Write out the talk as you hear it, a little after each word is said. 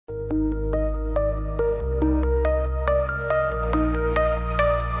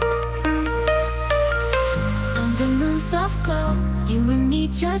glow, you and me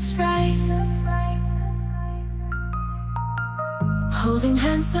just right. Holding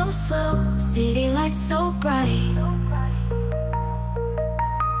hands so slow, city lights so bright.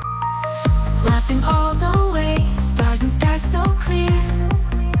 Laughing all the way, stars and skies so clear.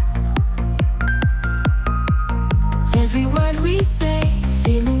 Every word we say,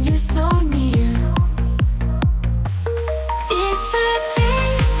 feeling you so near. It's a day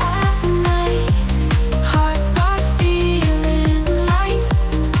at night, hearts are feeling light.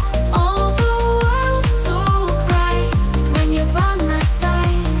 All the world's so bright when you're by my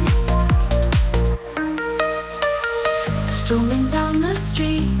side. Strolling down the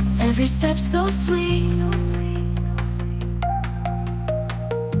street, every step so sweet.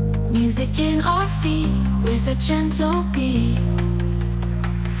 Music in our feet, with a gentle beat.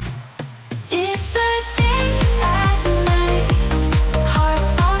 It's a day at night,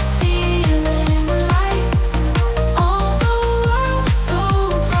 hearts are feeling light. All the world's so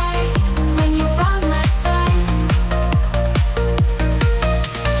bright when you're by my side.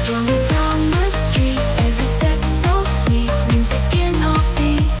 Strolling down the street, every step so sweet. Music in our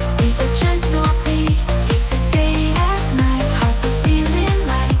feet, with a gentle beat. It's a day at night, hearts are feeling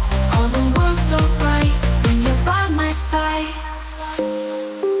light. All the world's so bright when you're by my side.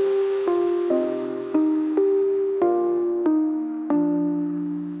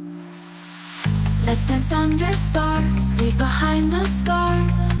 Let's dance under stars, leave behind the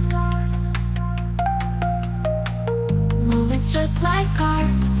scars. Moments just like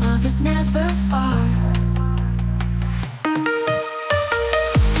ours, love is never